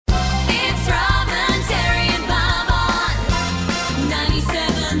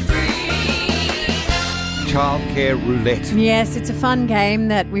Childcare Roulette. Yes, it's a fun game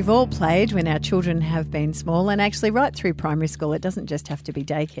that we've all played when our children have been small, and actually right through primary school. It doesn't just have to be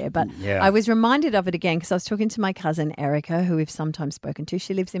daycare. But Yeah. I was reminded of it again because I was talking to my cousin Erica, who we've sometimes spoken to.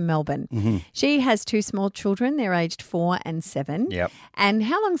 She lives in Melbourne. Mm-hmm. She has two small children. They're aged 4 and 7. Yep. And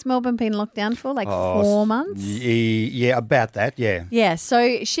how long's Melbourne been locked down for? Like 4 months? Yeah, about that, yeah. Yeah,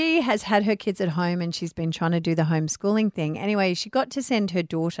 so she has had her kids at home and she's been trying to do the homeschooling thing. Anyway, she got to send her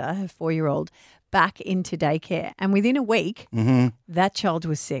daughter, her 4-year-old, back into daycare. And within a week, that child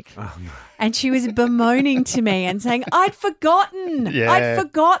was sick. Oh, no. And she was bemoaning to me and saying, I'd forgotten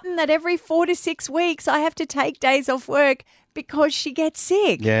that every 4 to 6 weeks I have to take days off work because she gets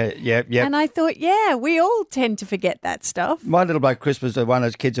sick. Yeah. And I thought, yeah, we all tend to forget that stuff. My little bloke Chris was one of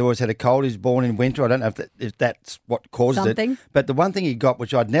those kids who always had a cold. He was born in winter. I don't know if that's what causes Something. it. But the one thing he got,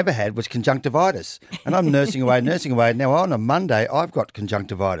 which I'd never had, was conjunctivitis. And I'm nursing away. Now on a Monday, I've got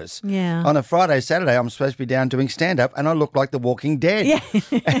conjunctivitis. Yeah. On a Friday, Saturday, I'm supposed to be down doing stand-up and I look like The Walking Dead. Yeah.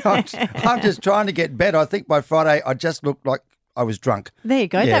 And I'm just trying to get better. I think by Friday, I just looked like I was drunk. There you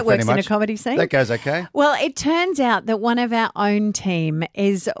go. Yeah, that works pretty in a much. comedy scene. That goes okay. Well, it turns out that one of our own team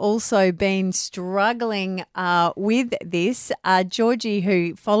is also been struggling with this. Georgie,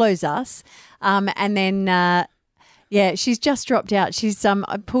 who follows us, and then she's just dropped out. She's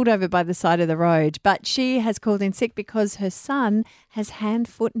pulled over by the side of the road, but she has called in sick because her son has hand,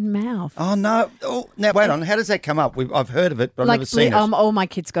 foot, and mouth. Oh, no. Oh, now, wait on. How does that come up? I've heard of it, but I've never seen it. All my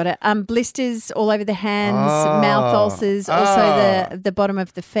kids got it. Blisters all over the hands, mouth ulcers, also the bottom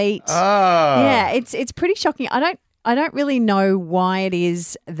of the feet. Oh. Yeah, it's pretty shocking. I don't really know why it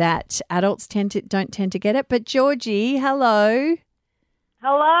is that adults don't tend to get it. But Georgie, hello.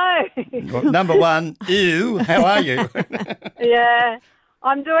 Hello. Well, number one, ew, how are you? Yeah,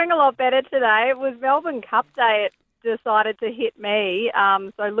 I'm doing a lot better today. It was Melbourne Cup Day. It decided to hit me.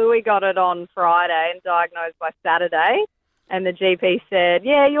 So Louis got it on Friday and diagnosed by Saturday. And the GP said,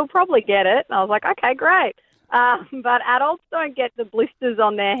 yeah, you'll probably get it. And I was like, okay, great. But adults don't get the blisters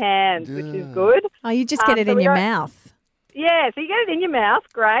on their hands, which is good. Oh, you just get it in your mouth. Yeah, so you get it in your mouth,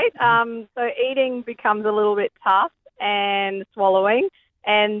 great. So eating becomes a little bit tough and swallowing.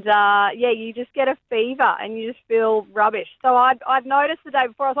 And, you just get a fever and you just feel rubbish. So I'd noticed the day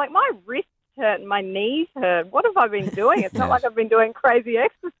before, I was like, my wrists hurt and my knees hurt. What have I been doing? It's not like I've been doing crazy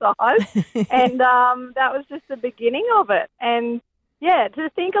exercise. And that was just the beginning of it. And, yeah, to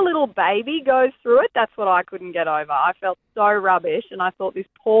think a little baby goes through it, that's what I couldn't get over. I felt so rubbish and I thought, this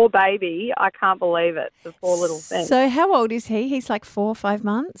poor baby, I can't believe it, the poor little thing. So how old is he? He's like 4 or 5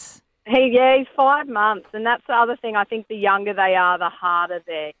 months? He's 5 months, and that's the other thing. I think the younger they are, the harder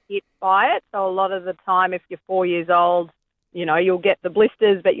they're hit by it. So a lot of the time, if you're 4 years old, you know, you'll get the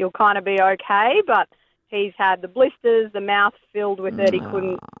blisters, but you'll kind of be okay. But he's had the blisters, the mouth filled with it. He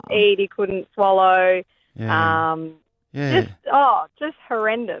couldn't eat, he couldn't swallow. Just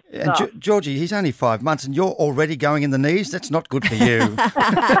horrendous stuff. Georgie, he's only 5 months and you're already going in the knees. That's not good for you.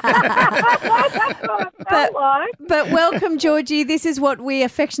 But welcome, Georgie. This is what we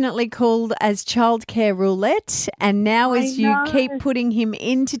affectionately called as childcare roulette. And now as you keep putting him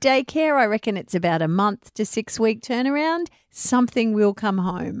into daycare, I reckon it's about a month to 6 week turnaround, something will come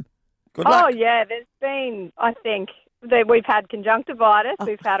home. Good luck. Oh, yeah, there's been, I think, we've had conjunctivitis,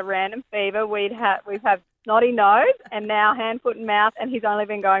 we've had a random fever, we've had snotty nose, and now hand, foot and mouth, and he's only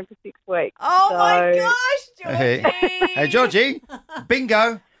been going for 6 weeks. Oh, my gosh, Georgie. Hey, Georgie,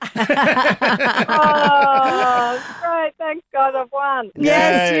 bingo. Oh, great. Thanks, guys. I've won.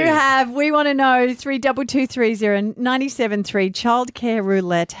 Yes, you have. We want to know, 32230973 childcare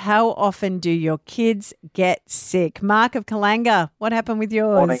roulette, how often do your kids get sick? Mark of Kalanga, what happened with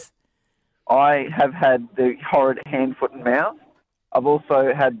yours? Morning. I have had the horrid hand, foot and mouth. I've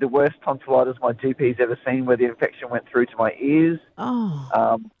also had the worst tonsillitis my GP's ever seen, where the infection went through to my ears.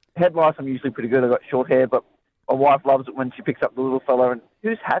 Oh. Head lice, I'm usually pretty good. I've got short hair, but my wife loves it when she picks up the little fella and,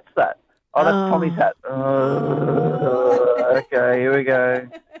 whose hat's that? Oh, that's Tommy's hat. Okay, here we go.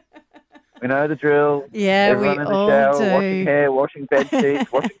 We know the drill. Yeah, Everyone we in the all shower, do. washing hair, washing bed sheets,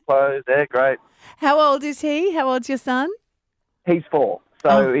 washing clothes. They're great. How old is he? How old's your son? He's 4.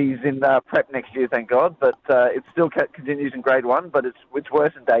 So he's in prep next year, thank God. But it still continues in grade 1, but it's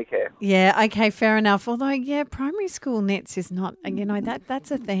worse in daycare. Yeah, okay, fair enough. Although, yeah, primary school nets is not, that's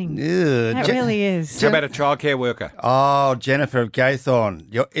a thing. Ew. That really is. How about a childcare worker? Oh, Jennifer of Gathorne,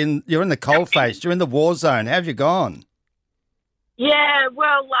 you're in the coalface. You're in the war zone. How have you gone? Yeah,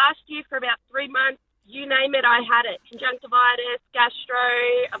 well, last year for about 3 months, you name it, I had it. Conjunctivitis, gastro,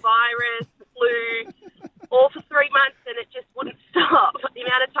 a virus, the flu, all for 3 months, and it just wouldn't stop. The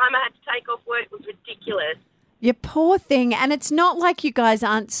amount of time I had to take off work was ridiculous. You poor thing. And it's not like you guys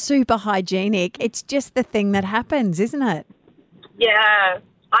aren't super hygienic. It's just the thing that happens, isn't it? Yeah.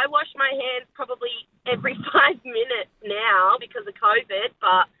 I wash my hands probably every 5 minutes now because of COVID,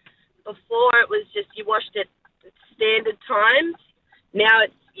 but before it was just you washed it at standard times. Now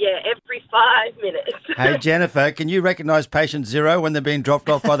it's, every 5 minutes. Hey, Jennifer, can you recognise patient zero when they're being dropped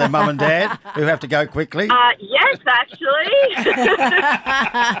off by their mum and dad who have to go quickly? Yes, actually.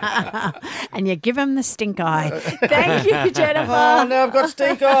 And you give them the stink eye. Thank you, Jennifer. Oh, now I've got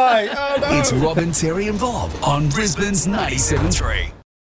stink eye. Oh, no. It's Robin, Terry and Bob on Brisbane's 97.3.